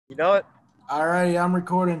You know it? All righty, I'm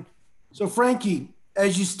recording. So, Frankie,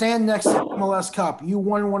 as you stand next to the MLS Cup, you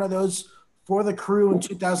won one of those for the crew in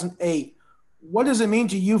 2008. What does it mean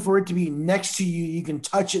to you for it to be next to you? You can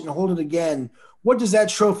touch it and hold it again. What does that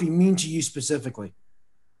trophy mean to you specifically?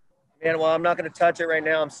 Man, well, I'm not going to touch it right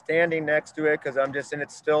now. I'm standing next to it because I'm just in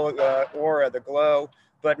its still aura, the glow.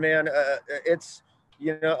 But man, it's,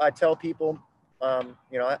 I tell people, I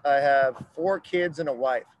have four kids and a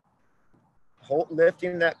wife.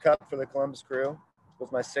 Lifting that cup for the Columbus Crew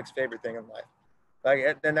was my sixth favorite thing in life.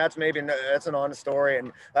 Like, and that's an honest story.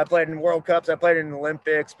 And I played in World Cups, I played in the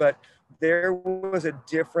Olympics, but there was a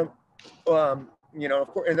different, of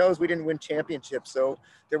course, in those we didn't win championships, so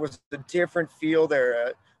there was a different feel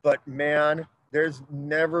there. But man, there's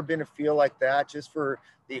never been a feel like that. Just for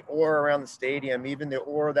the aura around the stadium, even the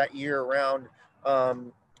aura that year around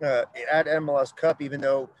um, at MLS Cup, even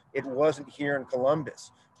though it wasn't here in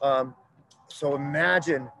Columbus. So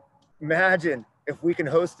imagine if we can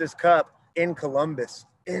host this cup in Columbus.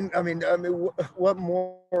 What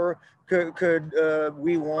more could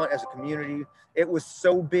we want as a community? It was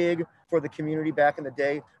so big for the community back in the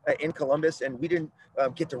day in Columbus, and we didn't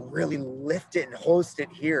get to really lift it and host it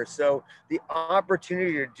here. So the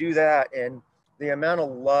opportunity to do that and the amount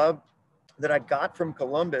of love that I got from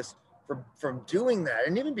Columbus from doing that,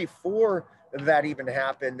 and even before that even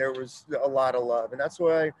happened, there was a lot of love, and that's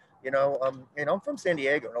why I'm from San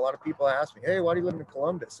Diego, and a lot of people ask me, "Hey, why do you live in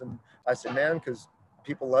Columbus?" And I said, "Man, because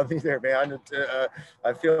people love me there, man.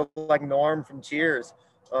 I feel like Norm from Cheers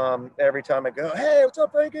every time I go. Hey, what's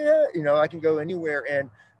up, Frankie? Yeah. I can go anywhere,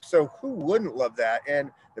 and so who wouldn't love that?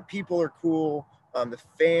 And the people are cool. The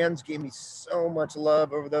fans gave me so much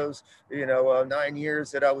love over those 9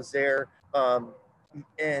 years that I was there.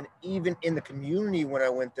 And even in the community when I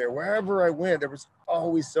went there, wherever I went, there was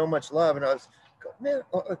always so much love, and I was, man,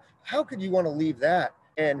 how could you want to leave that?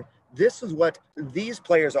 And this is what these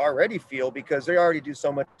players already feel because they already do so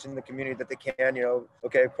much in the community that they can,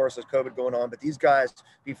 okay, of course there's COVID going on, but these guys,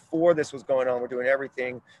 before this was going on, were doing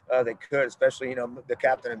everything they could, especially, the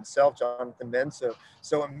captain himself, Jonathan Mensah.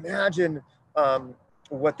 So imagine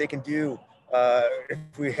what they can do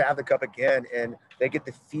if we have the cup again and they get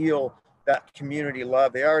to feel that community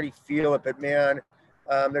love. They already feel it, but man,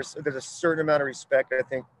 there's a certain amount of respect, I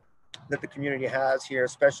think, that the community has here,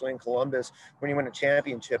 especially in Columbus, when you win a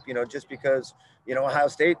championship, just because, Ohio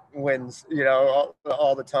State wins,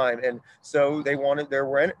 all the time. And so they wanted their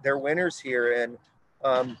winners here.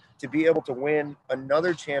 And to be able to win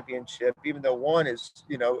another championship, even though one is,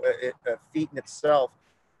 a feat in itself,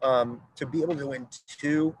 to be able to win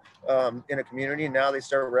two in a community. And now they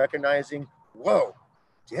start recognizing, whoa,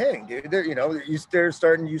 dang, dude, you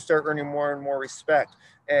start earning more and more respect,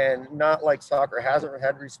 and not like soccer hasn't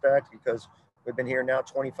had respect because we've been here now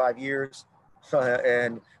 25 years,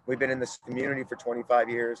 and we've been in this community for 25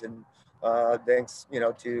 years, and thanks,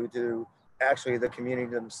 to actually the community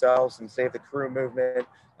themselves and Save the Crew movement,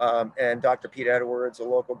 and Dr. Pete Edwards, a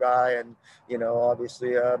local guy, and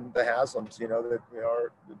obviously the Haslams, that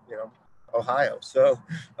are Ohio. So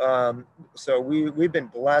we've been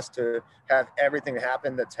blessed to have everything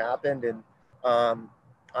happen that's happened, and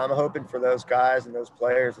I'm hoping for those guys and those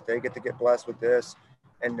players that they get blessed with this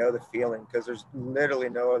and know the feeling, because there's literally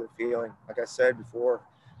no other feeling. Like I said before,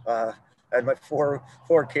 I had my four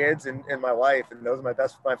kids and my wife, and those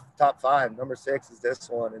are my top five. Number six is this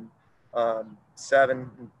one, and the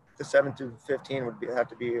 7 through 15 have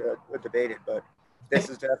to be debated, but this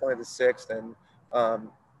is definitely the sixth, and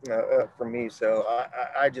for me. So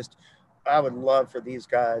I would love for these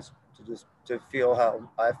guys to feel how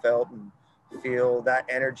I felt and feel that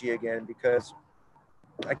energy again, because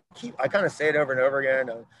I kind of say it over and over again.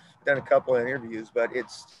 I've done a couple of interviews, but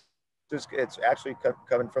it's actually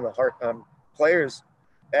coming from the heart. Players,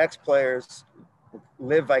 ex-players,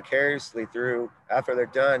 live vicariously through, after they're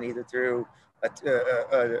done, either through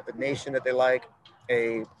a nation that they like,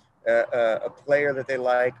 a player that they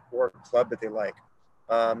like, or a club that they like.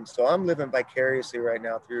 So I'm living vicariously right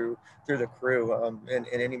now through the crew, in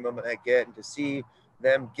any moment I get, and to see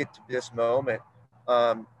them get to this moment,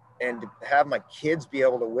 and to have my kids be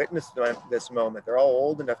able to witness this moment. They're all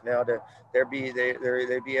old enough now to they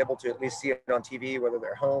be able to at least see it on TV, whether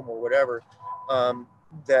they're home or whatever.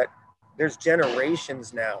 That there's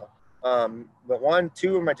generations now. But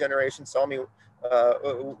two of my generation saw me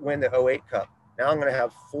win the '08 Cup. Now I'm going to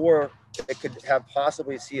have four that could have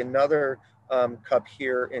possibly see another cup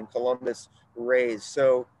here in Columbus raised.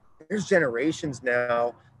 So there's generations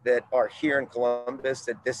now that are here in Columbus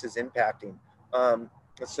that this is impacting.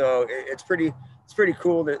 So it's pretty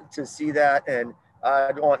cool to see that, and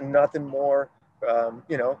I want nothing more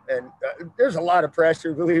you know, and there's a lot of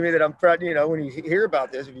pressure, believe me, that I'm proud, you know, when you hear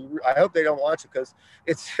about this, I hope they don't watch it, because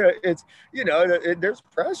it's, you know, there's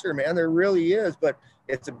pressure, man. There really is, but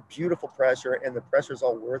it's a beautiful pressure, and the pressure is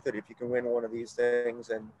all worth it if you can win one of these things.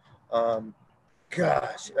 And um,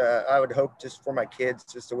 gosh, I would hope just for my kids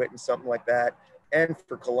just to witness something like that, and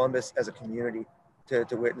for Columbus as a community to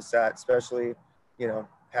witness that, especially, you know,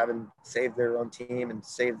 having saved their own team and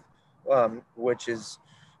saved, which is,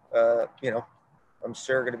 you know, I'm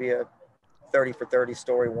sure going to be a 30 for 30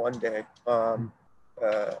 story one day,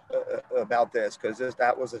 about this, because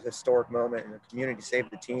that was a historic moment, and the community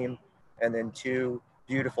saved the team, and then two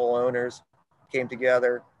beautiful owners came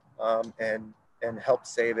together, and helped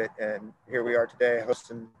save it, and here we are today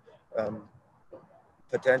hosting, um,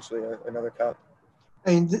 potentially another cup.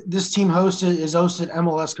 And this team is hosted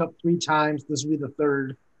MLS Cup 3 times. This will be the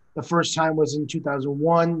third. The first time was in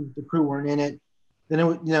 2001. The Crew weren't in it. Then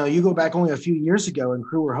you go back only a few years ago, and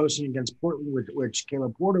Crew were hosting against Portland, which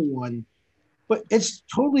Caleb Porter won. But it's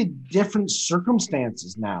totally different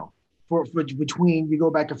circumstances now. For between you go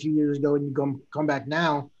back a few years ago and you come back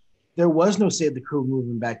now, there was no Save the Crew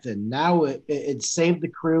movement back then. Now it saved the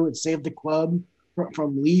Crew, it saved the club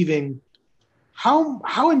from leaving.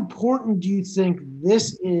 How important do you think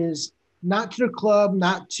this is, not to the club,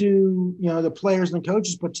 not to the players and the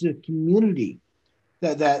coaches, but to the community,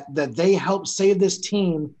 that they helped save this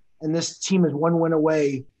team, and this team is one win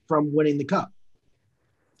away from winning the cup?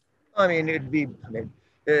 I mean, it'd be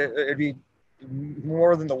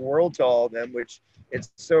more than the world to all of them, which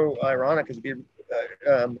it's so ironic,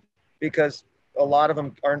 because a lot of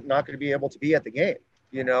them aren't not going to be able to be at the game,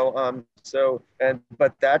 you know.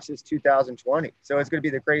 But that's just 2020, so it's going to be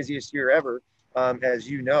the craziest year ever, as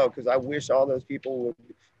you know, because I wish all those people would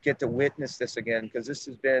get to witness this again, because this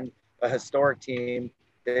has been a historic team.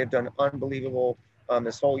 They've done unbelievable,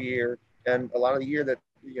 this whole year, and a lot of the year that,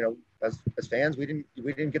 you know, as fans, we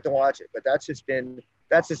didn't get to watch it, but that's just been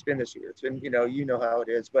this year. It's been, you know how it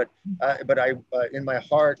is. But I in my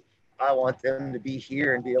heart, I want them to be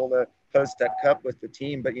here and be able to host that cup with the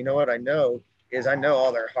team. But you know what I know is, I know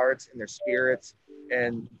all their hearts and their spirits,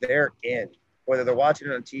 and they're in, whether they're watching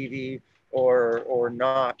it on TV or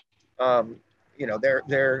not. You know,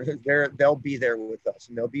 they'll be there with us,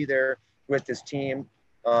 and they'll be there with this team.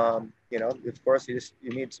 You know, of course, you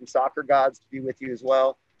need some soccer gods to be with you as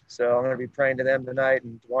well. So I'm going to be praying to them tonight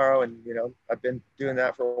and tomorrow, and you know, I've been doing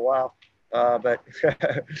that for a while. But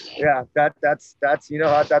yeah, that's that's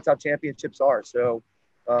how championships are. So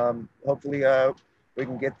hopefully we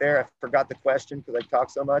can get there. I forgot the question because I talk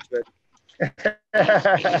so much, but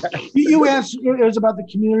you answered. It was about the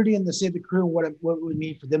community and the Save the Crew, and what it would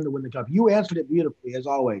mean for them to win the cup. You answered it beautifully, as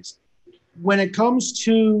always. When it comes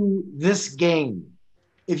to this game,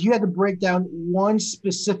 if you had to break down one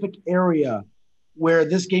specific area where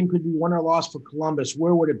this game could be won or lost for Columbus,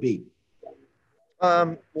 where would it be?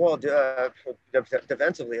 Well,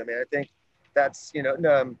 defensively, I mean, I think that's,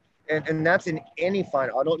 and that's in any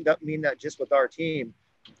final. I don't mean that just with our team.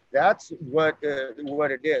 That's what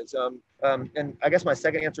it is. And I guess my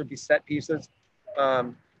second answer would be set pieces,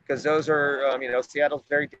 because those are, Seattle's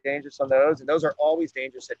very dangerous on those, and those are always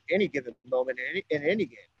dangerous at any given moment in any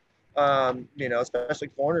game. Especially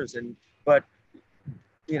corners, but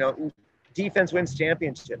defense wins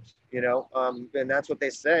championships. And that's what they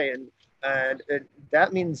say, and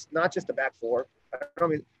that means not just the back four.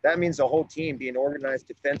 That means the whole team being organized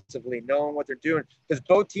defensively, knowing what they're doing, because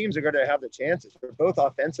both teams are going to have the chances. They're both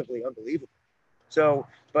offensively unbelievable. So,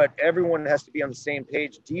 but everyone has to be on the same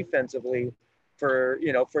page defensively for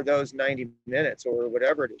those 90 minutes or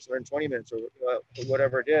whatever it is, or in 20 minutes or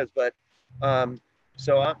whatever it is. But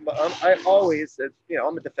so I always,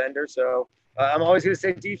 I'm a defender, so I'm always going to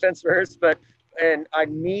say defense first. And I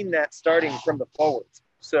mean that starting from the forwards.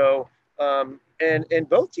 So. And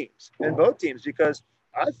both teams, because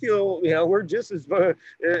I feel, we're just as,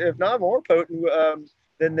 if not more potent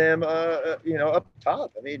than them, up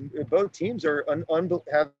top. I mean, both teams are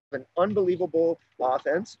have an unbelievable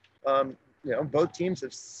offense. Both teams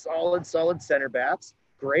have solid center backs,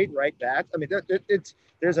 great right backs. I mean,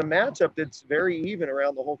 there's a matchup that's very even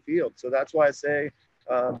around the whole field. So that's why I say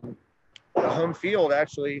the home field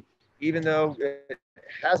actually, even though it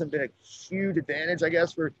hasn't been a huge advantage, I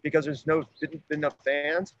guess, because there's been enough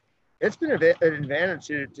fans, it's been an advantage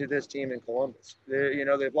to this team in Columbus.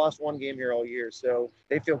 They've lost one game here all year, so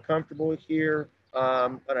they feel comfortable here,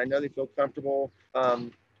 and I know they feel comfortable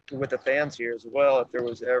with the fans here as well. If there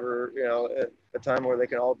was ever a time where they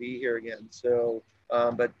can all be here again, so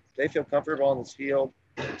but they feel comfortable on this field.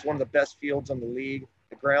 It's one of the best fields on the league.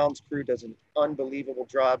 The grounds crew does an unbelievable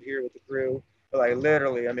job here with the Crew. Like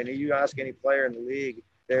literally, I mean, you ask any player in the league,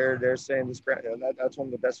 they're saying that's one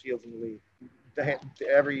of the best fields in the league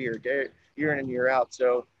every year, year in and year out.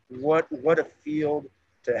 So what a field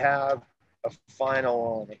to have a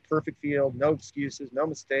final on, a perfect field, no excuses, no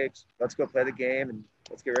mistakes. Let's go play the game and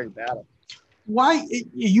let's get ready to battle.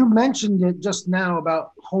 You mentioned it just now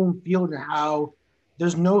about home field and how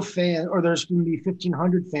there's no fan, or there's going to be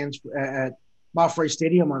 1,500 fans at Mafre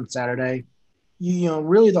Stadium on Saturday. You know,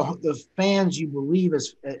 really the fans, you believe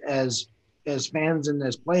as fans and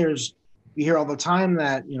as players, we hear all the time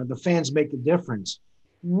that, you know, the fans make the difference.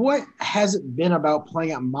 What has it been about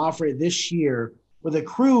playing at Mafre this year, where the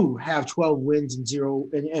Crew have 12 wins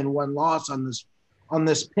and one loss on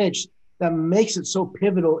this pitch, that makes it so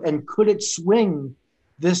pivotal, and could it swing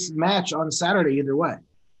this match on Saturday either way?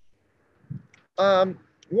 Well,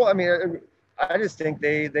 I mean, I just think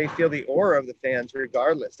they feel the aura of the fans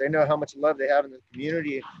regardless. They know how much love they have in the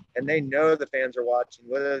community, and they know the fans are watching,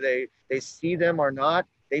 whether they see them or not.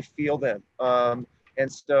 They feel them, and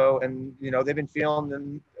you know, they've been feeling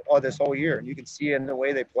them all this whole year, and you can see it in the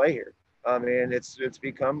way they play here. I mean, it's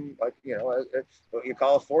become like, you know, what you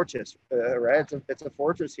call a fortress, right? It's a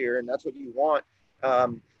fortress here, and that's what you want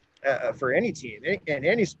for any team in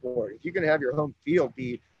any sport. If you can have your home field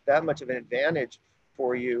be that much of an advantage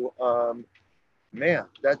for you, man,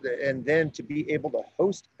 and then to be able to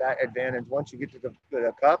host that advantage once you get to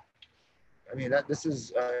the cup. I mean, this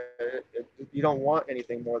is you don't want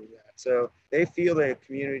anything more than that. So they feel the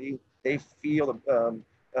community, they feel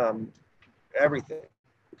everything,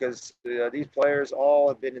 because these players all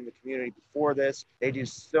have been in the community before this. They do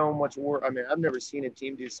so much work. I mean, I've never seen a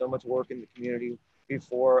team do so much work in the community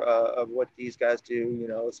before of what these guys do, you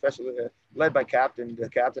know, especially led by the captain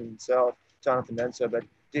himself, Jonathan Mensah. But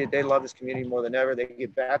dude, they love this community more than ever. They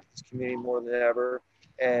give back to this community more than ever.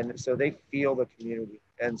 And so they feel the community.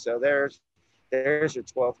 And so there's your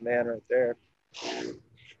 12th man right there.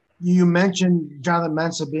 You mentioned Jonathan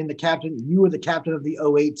Mensah being the captain. You were the captain of the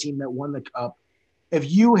 '08 team that won the cup. If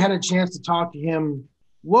you had a chance to talk to him,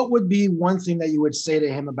 what would be one thing that you would say to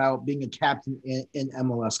him about being a captain in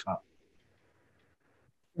MLS Cup?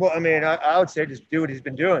 Well, I mean, I would say just do what he's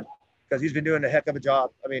been doing, because he's been doing a heck of a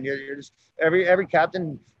job. I mean, you're just every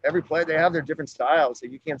captain, every player, they have their different styles. So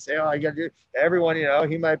you can't say, oh, you got to do everyone. You know,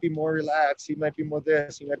 he might be more relaxed, he might be more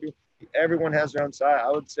this, he might be. Everyone has their own style.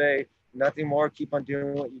 I would say nothing more. Keep on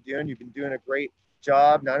doing what you're doing. You've been doing a great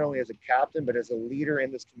job, not only as a captain but as a leader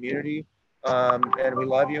in this community. And we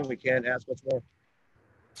love you, and we can't ask much more.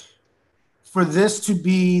 For this to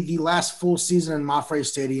be the last full season in Mafre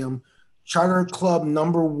Stadium, Charter Club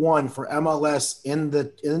 #1 for MLS in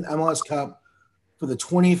MLS Cup for the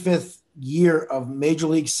 25th year of Major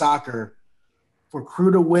League Soccer, for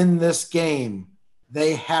Crew to win this game,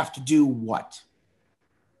 they have to do what?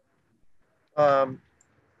 That's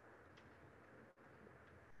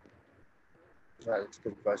a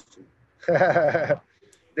good question.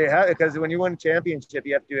 They have, because when you win a championship,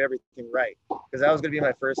 you have to do everything right. Because that was going to be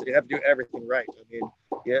my first. You have to do everything right. I mean,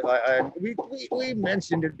 yeah, we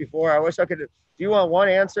mentioned it before. I wish I could. Do you want one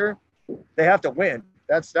answer? They have to win.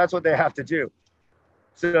 That's what they have to do.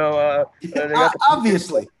 So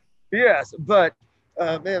Obviously, yes, but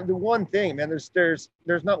man, the one thing, man, there's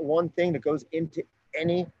not one thing that goes into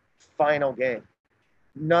any final game.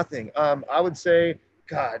 Nothing. I would say,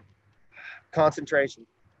 God, concentration.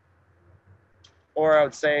 Or I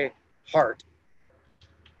would say heart.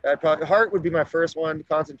 Heart would be my first one.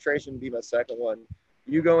 Concentration would be my second one.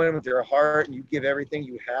 You go in with your heart and you give everything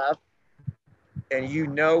you have, and you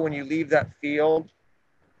know when you leave that field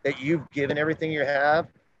that you've given everything you have.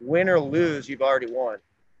 Win or lose, you've already won.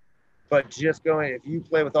 But just going, if you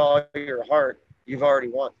play with all your heart, you've already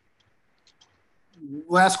won.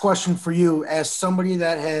 Last question for you, as somebody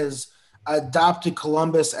that has adopted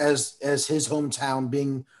Columbus as his hometown,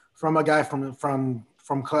 being from a guy from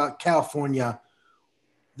California.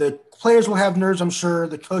 The players will have nerves, I'm sure.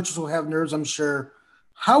 The coaches will have nerves, I'm sure.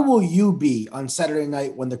 How will you be on Saturday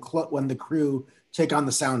night when the Crew take on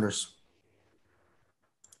the Sounders?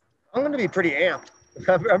 I'm going to be pretty amped.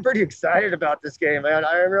 I'm pretty excited about this game, man.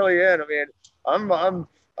 I really am. I mean,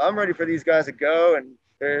 I'm ready for these guys to go, and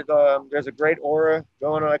there's a great aura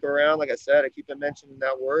going around. Like I said, I keep mentioning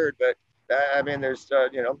that word, but I mean, I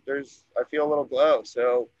feel a little glow.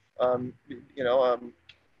 So.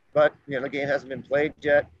 But the game hasn't been played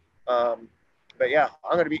yet. But yeah,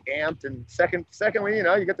 I'm going to be amped. And secondly, I'm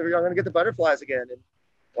going to get the butterflies again. And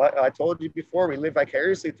I told you before, we live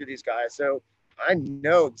vicariously through these guys, so I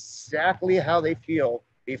know exactly how they feel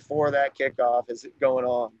before that kickoff is going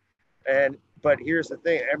on. But here's the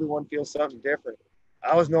thing: everyone feels something different.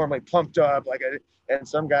 I was normally pumped up, and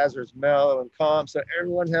some guys are mellow and calm. So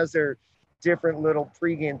everyone has their different little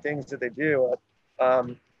pregame things that they do.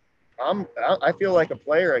 Um, I feel like a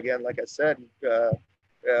player again, like I said.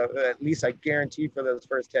 At least I guarantee for those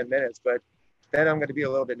first 10 minutes, but then I'm going to be a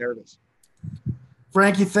little bit nervous.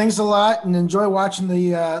 Frankie, thanks a lot, and enjoy watching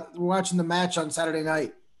the match on Saturday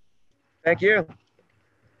night. Thank you.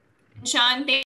 Sean,